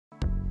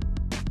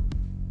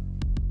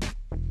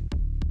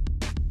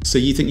So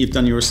you think you've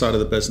done your side of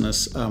the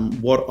business.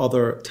 What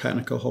other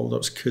technical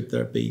holdups could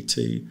there be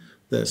to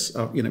this?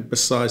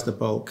 Besides the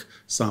bulk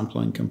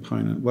sampling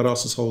component, what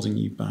else is holding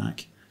you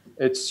back?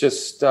 It's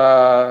just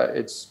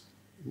it's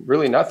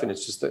really nothing.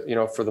 It's just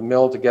that, for the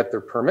mill to get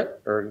their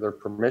permit or their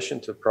permission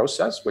to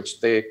process,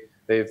 which they've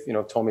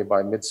told me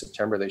by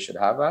mid-September they should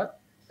have that,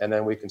 and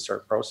then we can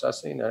start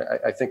processing.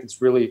 I think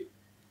it's really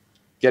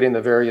getting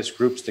the various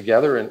groups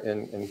together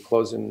and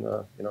closing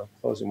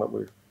what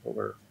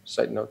we're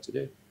setting out to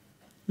do.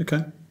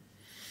 Okay.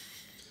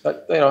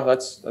 But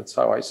that's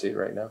how I see it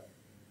right now.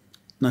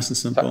 Nice and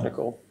simple.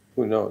 Technical,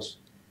 who knows?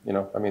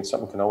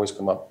 Something can always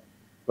come up.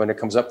 When it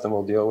comes up, then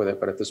we'll deal with it.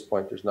 But at this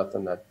point, there's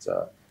nothing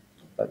that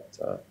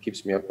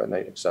keeps me up at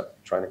night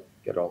except trying to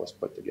get all this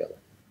put together.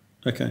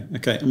 Okay.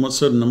 And what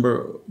sort of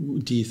number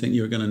do you think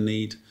you're going to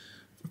need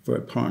for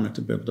a partner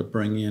to be able to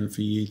bring in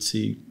for you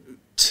to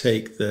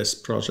take this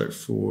project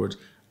forward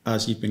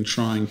as you've been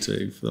trying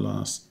to for the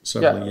last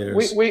several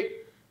years?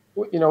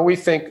 We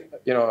think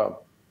a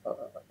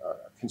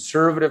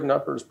conservative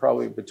number is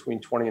probably between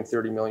 $20 and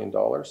 $30 million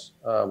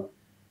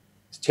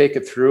to take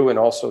it through and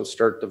also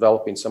start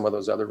developing some of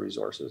those other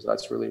resources.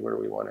 That's really where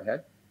we want to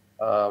head.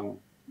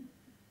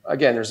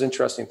 Again, there's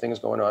interesting things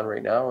going on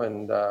right now,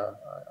 and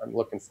I'm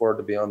looking forward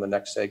to be on the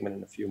next segment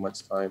in a few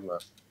months' time,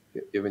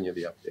 giving you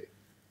the update.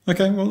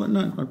 Okay, well,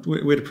 no,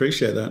 we'd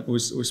appreciate that.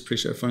 Always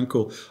appreciate a phone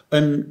call.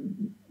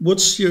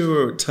 What's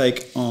your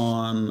take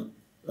on?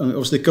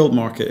 Obviously, the gold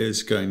market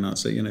is going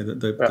nuts. So,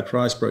 the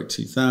price broke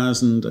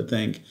 2,000. I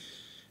think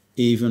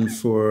even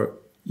for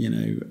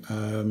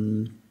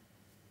that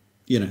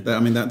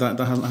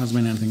hasn't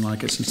been anything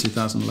like it since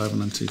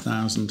 2011 and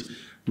 2000.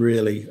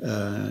 Really,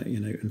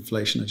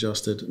 inflation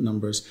adjusted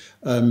numbers.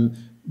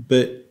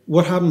 But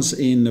what happens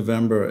in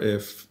November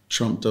if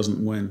Trump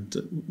doesn't win?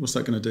 What's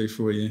that going to do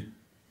for you?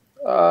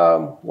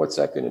 What's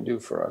that going to do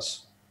for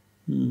us?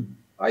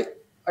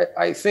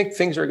 I think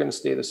things are going to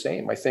stay the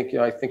same. I think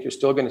you're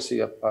still going to see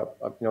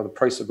the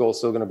price of gold is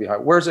still going to be high.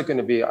 Where's it going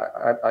to be?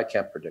 I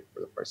can't predict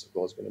where the price of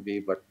gold is going to be,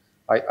 but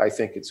I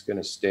think it's going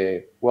to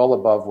stay well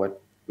above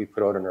what we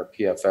put out in our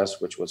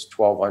PFS, which was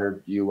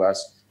 $1,200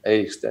 US,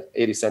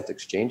 80-cent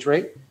exchange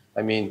rate.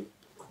 When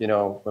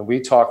we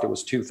talked, it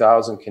was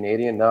 2,000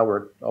 Canadian. Now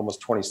we're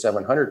almost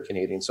 2,700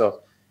 Canadian.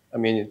 So,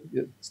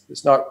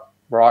 it's not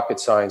rocket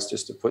science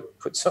just to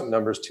put some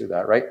numbers to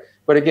that, right?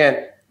 But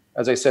again,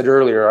 as I said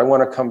earlier, I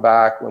want to come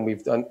back when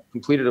we've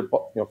completed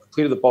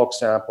the bulk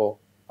sample,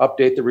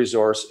 update the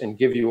resource, and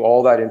give you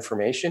all that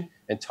information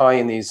and tie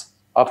in these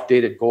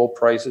updated gold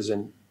prices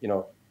and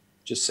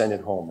just send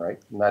it home, right?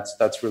 And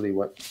that's really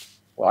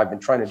I've been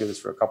trying to do this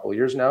for a couple of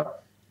years now.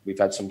 We've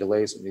had some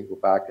delays, and we go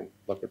back and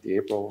look at the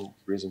April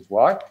reasons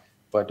why,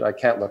 but I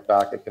can't look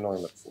back. I can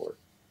only look forward.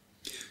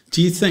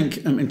 Do you think,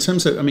 in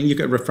terms of, you've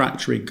got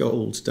refractory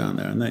gold down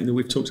there, and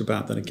we've talked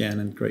about that again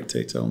in great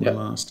detail in the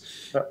last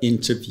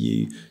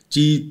interview.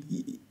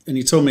 And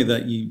you told me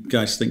that you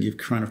guys think you've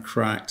kind of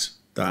cracked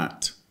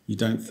that. You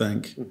don't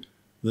think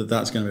that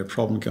that's going to be a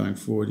problem going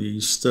forward. Are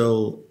you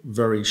still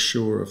very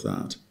sure of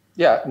that?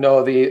 Yeah, no,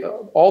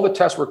 all the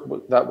test work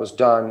that was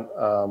done,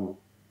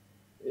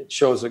 it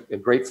shows a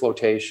great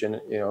flotation,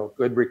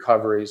 good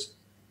recoveries.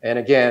 And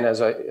again,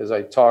 as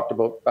I talked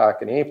about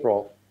back in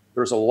April,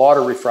 there's a lot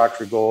of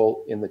refractory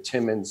gold in the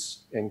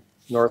Timmins in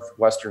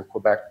northwestern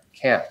Quebec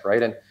camp,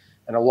 right? And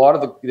a lot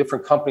of the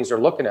different companies are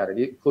looking at it,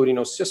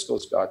 including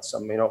Cisco's got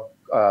some,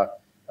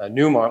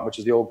 Newmont, which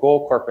is the old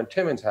Goldcorp, and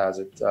Timmins has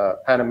it,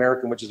 Pan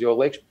American, which is the old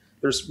Lake.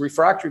 There's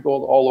refractory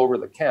gold all over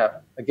the camp.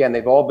 Again,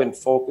 they've all been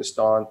focused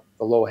on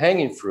the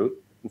low-hanging fruit.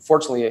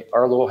 Unfortunately,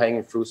 our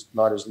low-hanging fruit's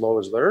not as low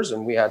as theirs,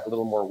 and we had a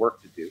little more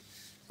work to do.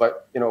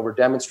 But, we're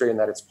demonstrating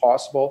that it's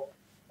possible.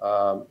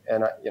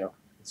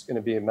 It's going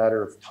to be a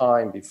matter of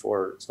time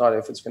before, it's not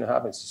if it's going to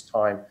happen, it's just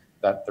time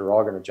that they're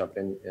all going to jump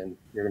in, and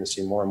you're going to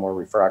see more and more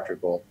refractory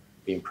gold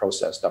being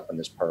processed up in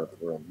this part of the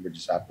world. We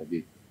just happen to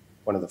be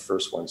one of the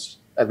first ones,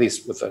 at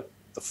least with the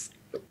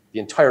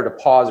entire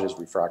deposit is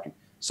refractory.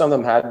 Some of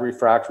them had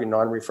refractory,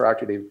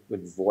 non-refractory, they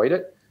would avoid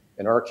it.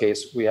 In our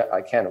case,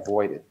 I can't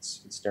avoid it.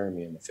 It's staring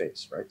me in the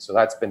face, right? So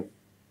that's been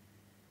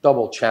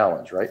double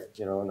challenge, right?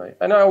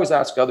 And I always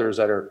ask others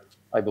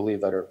I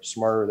believe that are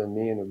smarter than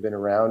me and have been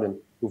around and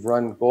who've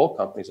run gold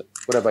companies,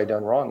 what have I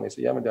done wrong? They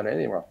say, you haven't done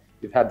anything wrong.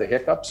 You've had the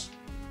hiccups.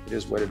 It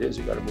is what it is.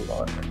 You got to move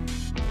on, right?